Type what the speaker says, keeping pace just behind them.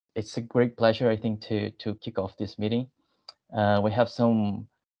It's a great pleasure, I think, to kick off this meeting. We have some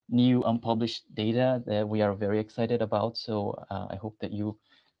new unpublished data that we are very excited about, so I hope that you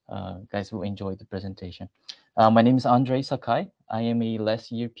guys will enjoy the presentation. My name is Andrei Sakai. I am a last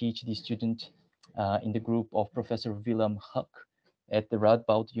year PhD student in the group of Professor Willem Huck at the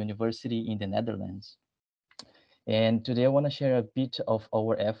Radboud University in the Netherlands. And today I want to share a bit of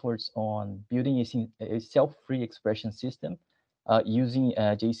our efforts on building a self-free expression system using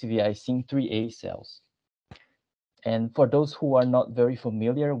JCVI Syn3A cells. And for those who are not very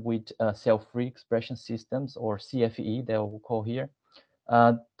familiar with self-free expression systems, or CFE that we'll call here,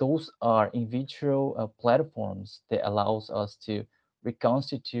 those are in vitro platforms that allows us to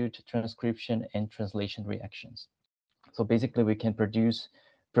reconstitute transcription and translation reactions. So basically we can produce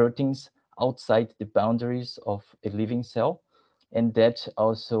proteins outside the boundaries of a living cell. And that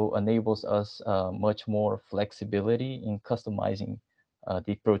also enables us much more flexibility in customizing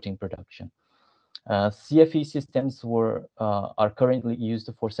the protein production. CFE systems are currently used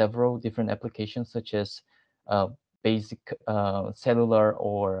for several different applications, such as uh, basic cellular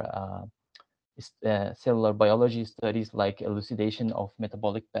or cellular biology studies like elucidation of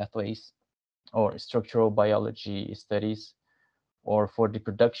metabolic pathways, or structural biology studies, or for the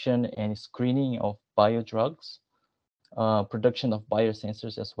production and screening of biodrugs, production of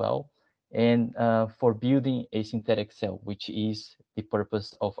biosensors as well, and for building a synthetic cell, which is the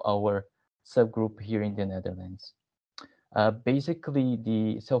purpose of our subgroup here in the Netherlands. Basically,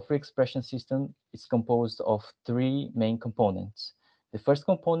 the cell-free expression system is composed of three main components. The first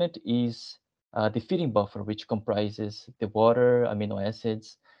component is the feeding buffer, which comprises the water, amino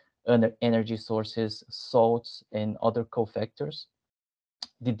acids, energy sources, salts, and other cofactors.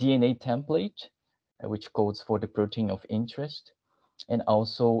 The DNA template, which codes for the protein of interest, and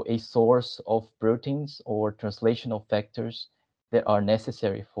also a source of proteins or translational factors that are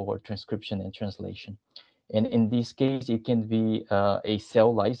necessary for transcription and translation. And in this case, it can be a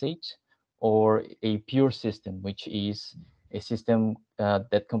cell lysate or a pure system, which is a system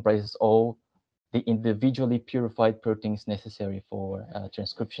that comprises all the individually purified proteins necessary for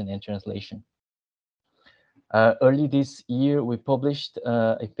transcription and translation. Early this year, we published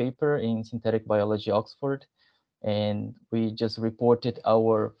a paper in Synthetic Biology Oxford, and we just reported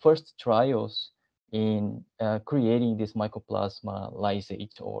our first trials in creating this mycoplasma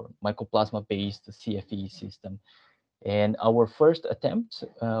lysate or mycoplasma-based CFE system. And our first attempt,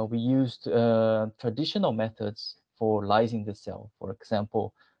 we used traditional methods for lysing the cell, for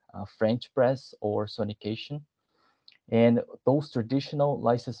example, French press or sonication. And those traditional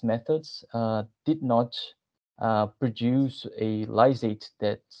lysis methods did not produce a lysate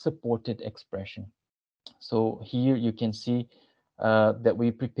that supported expression. So here you can see that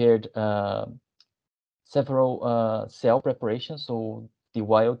we prepared several cell preparations. So the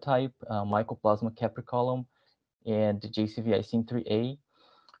wild type Mycoplasma capricolum and the JCVI Syn3A.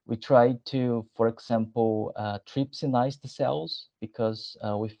 We tried to, for example, trypsinize the cells because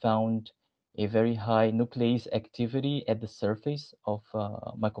we found a very high nuclease activity at the surface of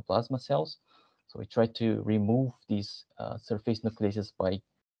Mycoplasma cells. So we tried to remove these surface nucleases by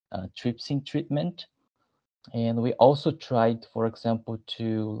trypsin treatment. And we also tried, for example,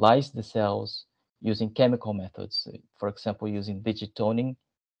 to lyse the cells using chemical methods. For example, using digitoning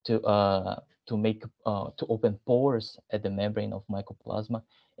to make to open pores at the membrane of mycoplasma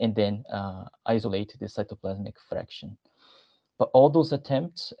and then isolate the cytoplasmic fraction. But all those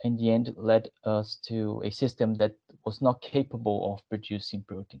attempts in the end led us to a system that was not capable of producing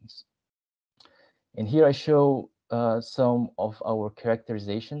proteins. And here I show some of our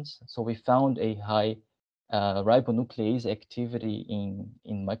characterizations. So we found a high ribonuclease activity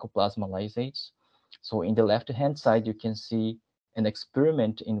in Mycoplasma lysates. So in the left-hand side, you can see an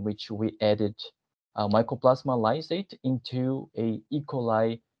experiment in which we added Mycoplasma lysate into a E.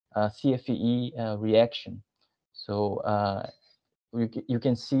 coli CFE reaction. So you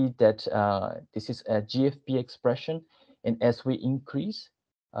can see that this is a GFP expression, and as we increase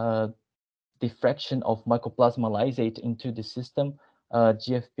the fraction of mycoplasma lysate into the system,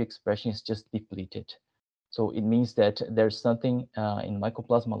 GFP expression is just depleted. So it means that there's something in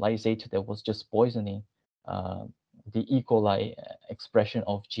mycoplasma lysate that was just poisoning uh, the E. coli expression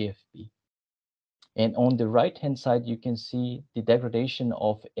of GFP. And on the right-hand side, you can see the degradation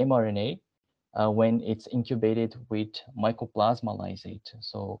of mRNA when it's incubated with mycoplasma lysate.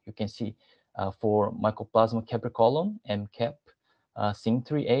 So you can see for Mycoplasma capricolum, MCAP,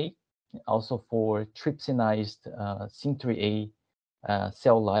 Syn3A, also for trypsinized Syn3A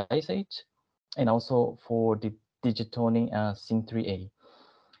cell lysate, and also for the digitoning Syn3A.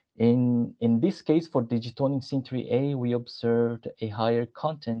 In this case, for digitoning Syn3A, we observed a higher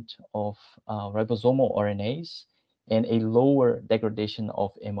content of ribosomal RNAs and a lower degradation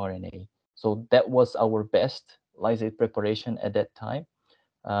of mRNA. So that was our best lysate preparation at that time,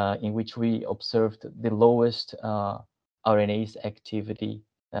 in which we observed the lowest RNase activity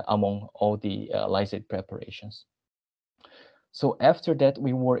among all the lysate preparations. So after that,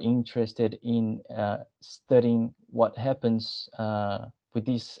 we were interested in studying what happens with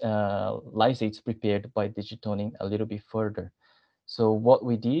these lysates prepared by digitoning a little bit further. So what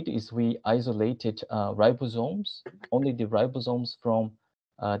we did is we isolated ribosomes, only the ribosomes from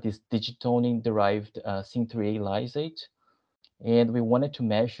this digitoning derived Syn3A lysate, and we wanted to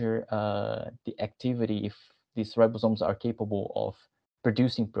measure the activity if these ribosomes are capable of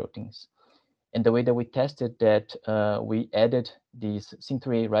producing proteins. And the way that we tested that, we added these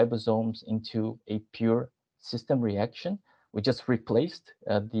Syn3A ribosomes into a pure system reaction. We just replaced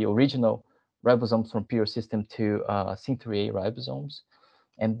the original ribosomes from pure system to Syn3A ribosomes.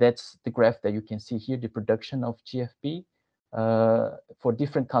 And that's the graph that you can see here, the production of GFP for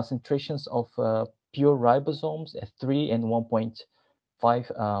different concentrations of pure ribosomes at 3 and 1.5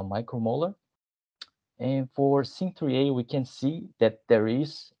 micromolar. And for Syn3A, we can see that there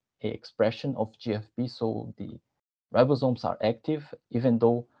is a expression of GFP, so the ribosomes are active, even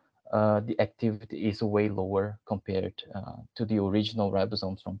though the activity is way lower compared to the original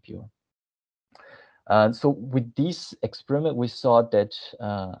ribosomes from Pure. So with this experiment, we saw that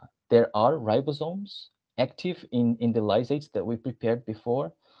there are ribosomes active in the lysates that we prepared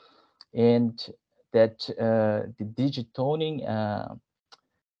before, and that the digitoning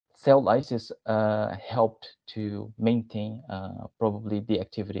cell lysis helped to maintain probably the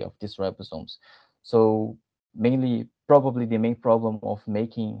activity of these ribosomes. So mainly, probably the main problem of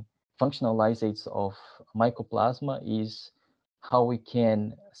making functional lysates of mycoplasma is how we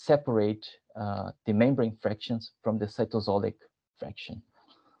can separate the membrane fractions from the cytosolic fraction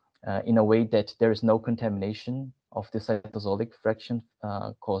in a way that there is no contamination of the cytosolic fraction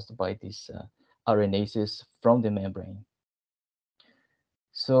caused by these RNases from the membrane.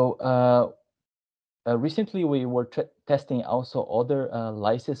 So recently, we were testing also other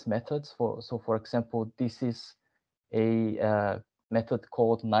lysis methods. For example, this is a method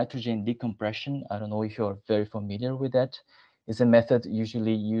called nitrogen decompression. I don't know if you're very familiar with that. It's a method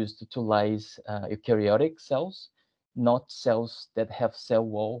usually used to lyse eukaryotic cells, not cells that have cell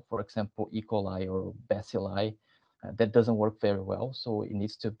wall, for example, E. coli or bacilli. That doesn't work very well. So it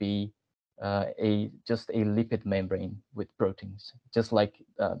needs to be just a lipid membrane with proteins, just like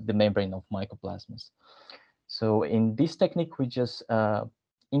the membrane of mycoplasmas. So in this technique, we just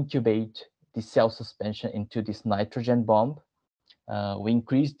incubate the cell suspension into this nitrogen bomb. We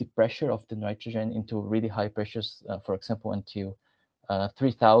increase the pressure of the nitrogen into really high pressures, for example, until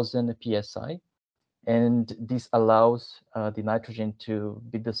 3000 psi. And this allows the nitrogen to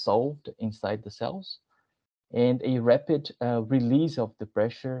be dissolved inside the cells. And a rapid release of the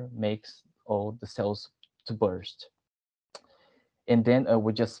pressure makes all the cells to burst. And then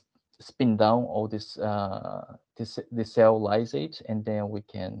we just spin down all the cell lysate, and then we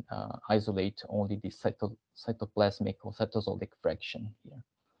can isolate only the cytoplasmic or cytosolic fraction here.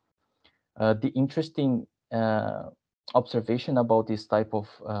 The interesting observation about this type of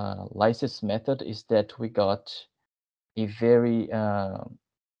lysis method is that we got a very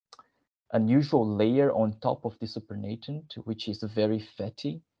unusual layer on top of the supernatant, which is very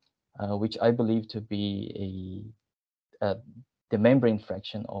fatty, which I believe to be the membrane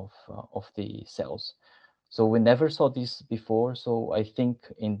fraction of the cells. So we never saw this before. So I think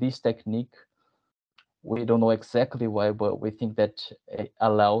in this technique, we don't know exactly why, but we think that it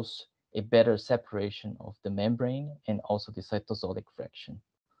allows a better separation of the membrane and also the cytosolic fraction.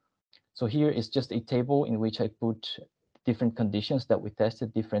 So here is just a table in which I put different conditions that we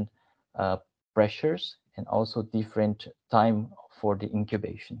tested, different pressures, and also different time for the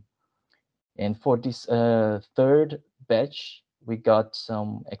incubation. And for this third batch, we got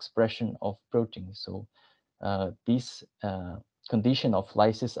some expression of protein. So this condition of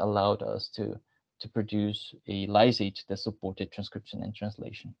lysis allowed us to produce a lysate that supported transcription and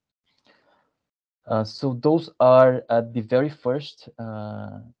translation. So those are the very first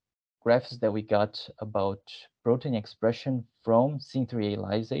graphs that we got about protein expression from Syn3A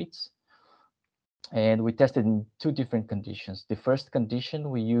lysates. And we tested in two different conditions. The first condition,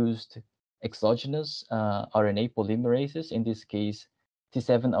 we used exogenous RNA polymerases, in this case,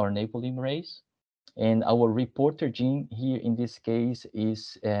 T7 RNA polymerase. And our reporter gene here in this case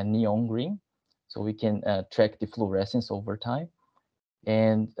is neon green. So we can track the fluorescence over time.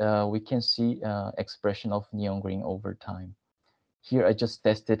 And we can see expression of neon green over time. Here I just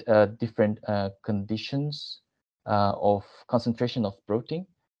tested different conditions of concentration of protein,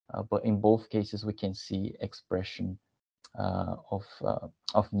 but in both cases we can see expression of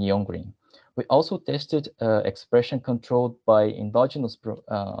neon green. We also tested expression controlled by endogenous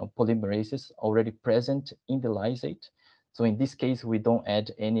polymerases already present in the lysate. So in this case, we don't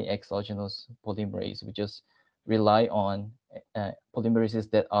add any exogenous polymerase. We just rely on polymerases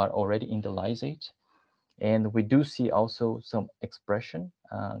that are already in the lysate. And we do see also some expression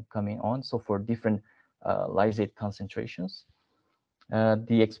coming on. So for different lysate concentrations.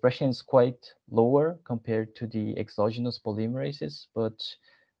 The expression is quite lower compared to the exogenous polymerases, but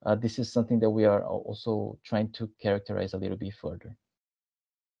this is something that we are also trying to characterize a little bit further.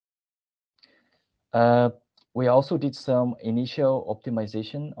 We also did some initial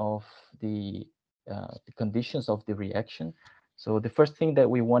optimization of the conditions of the reaction. So the first thing that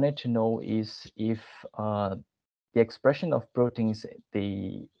we wanted to know is if the expression of proteins,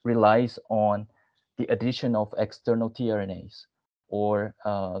 they relies on the addition of external tRNAs, or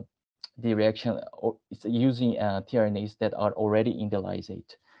the reaction or it's using tRNAs that are already in the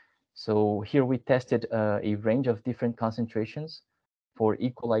lysate. So here we tested a range of different concentrations for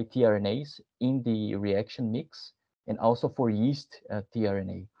E. coli tRNAs in the reaction mix, and also for yeast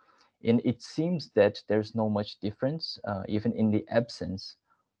tRNA. And it seems that there's no much difference, even in the absence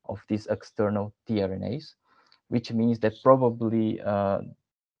of these external tRNAs, which means that probably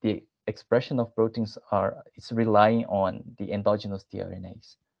the expression of proteins is relying on the endogenous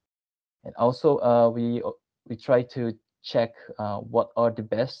tRNAs. And also we try to check what are the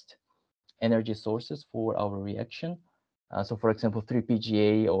best energy sources for our reaction. So for example,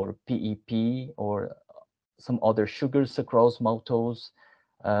 3-PGA or PEP or some other sugars, sucrose, maltose,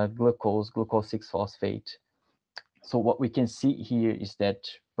 glucose, glucose 6-phosphate. So what we can see here is that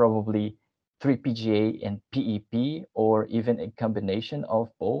probably 3-PGA and PEP, or even a combination of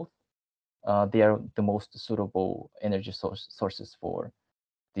both, they are the most suitable energy sources for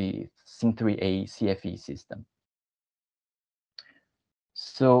the Syn3A CFE system.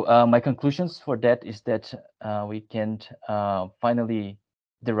 So my conclusions for that is that we can finally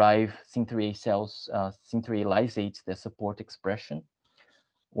derive Syn3A cells, Syn3A lysates that support expression.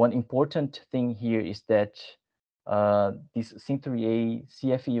 One important thing here is that these Syn3A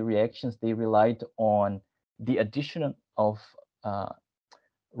CFE reactions, they relied on the addition of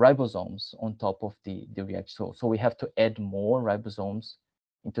ribosomes on top of the reaction. So we have to add more ribosomes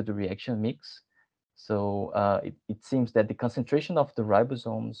into the reaction mix. So it seems that the concentration of the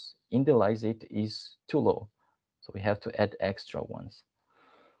ribosomes in the lysate is too low. So we have to add extra ones.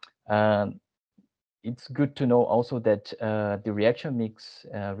 It's good to know also that the reaction mix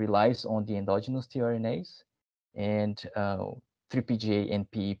relies on the endogenous tRNAs, and 3-PGA and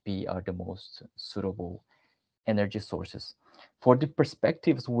PEP are the most suitable energy sources. For the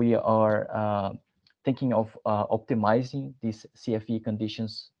perspectives, we are thinking of optimizing these CFE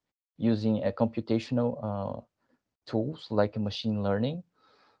conditions using a computational tools like machine learning.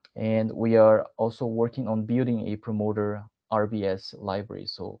 And we are also working on building a promoter RBS library,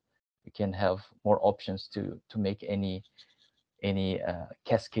 so we can have more options to make any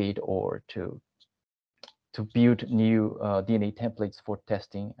cascade, or to build new DNA templates for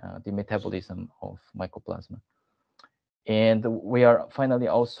testing the metabolism of mycoplasma. And we are finally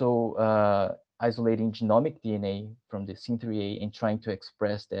also isolating genomic DNA from the Syn3A and trying to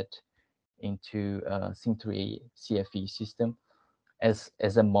express that into Syn3A CFE system as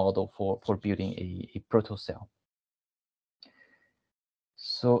a model for building a protocell.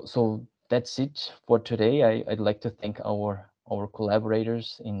 So that's it for today. I'd like to thank our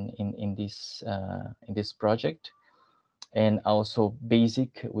collaborators in this project, and also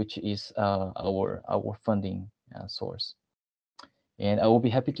BASIC, which is our funding source. And I will be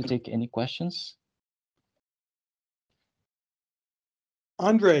happy to take any questions.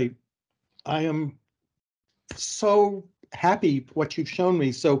 Andrei, I am so happy what you've shown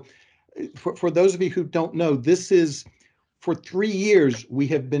me. So for those of you who don't know, this is, for 3 years, we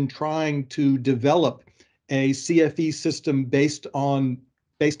have been trying to develop a CFE system based on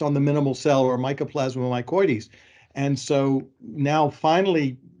the minimal cell, or Mycoplasma mycoides. And so now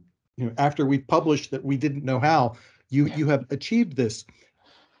finally, after we published that we didn't know how, you have achieved this.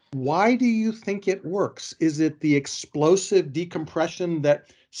 Why do you think it works? Is it the explosive decompression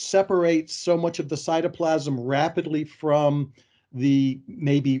that separates so much of the cytoplasm rapidly from the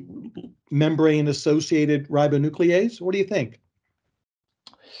maybe membrane-associated ribonuclease? What do you think?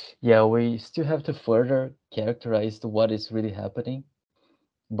 Yeah, we still have to further characterize what is really happening,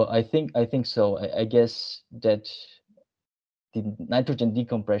 but I think so. I guess that the nitrogen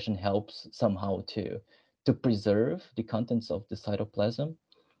decompression helps somehow to to preserve the contents of the cytoplasm,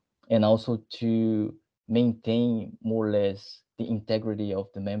 and also to maintain more or less the integrity of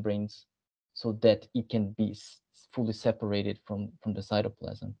the membranes so that it can be fully separated from the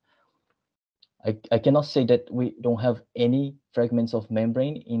cytoplasm. I cannot say that we don't have any fragments of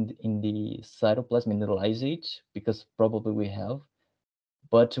membrane in the cytoplasm in the lysate, because probably we have,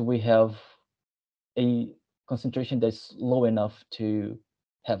 but we have a concentration that's low enough to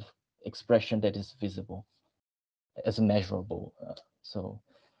have expression that is visible as measurable. So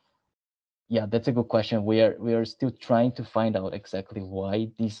yeah, that's a good question. We are still trying to find out exactly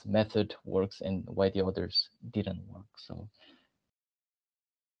why this method works and why the others didn't work. So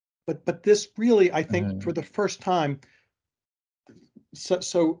but this really, I think, for the first time,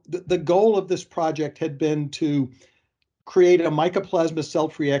 so the goal of this project had been to create a mycoplasma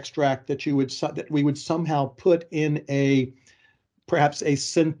cell-free extract that we would somehow put in perhaps a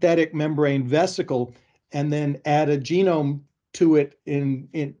synthetic membrane vesicle, and then add a genome to it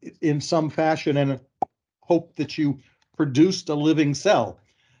in some fashion, and hope that you produced a living cell.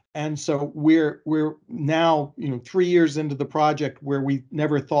 And so we're now 3 years into the project, where we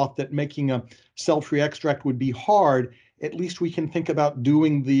never thought that making a cell-free extract would be hard. At least we can think about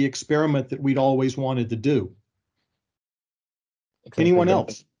doing the experiment that we'd always wanted to do. exactly. Anyone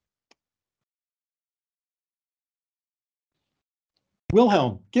else?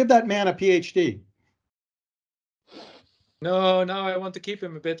 Wilhelm, give that man a PhD. No, now I want to keep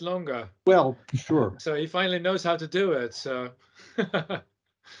him a bit longer. Well, sure. So he finally knows how to do it. So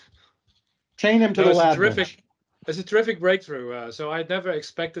chain him to the lab. It's a terrific breakthrough. So I never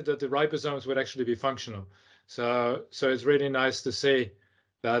expected that the ribosomes would actually be functional. So it's really nice to see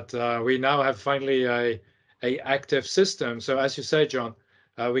that we now have finally a active system. So as you say, John,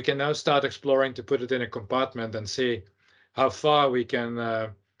 we can now start exploring to put it in a compartment and see how far we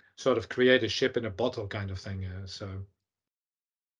can sort of create a ship in a bottle kind of thing. So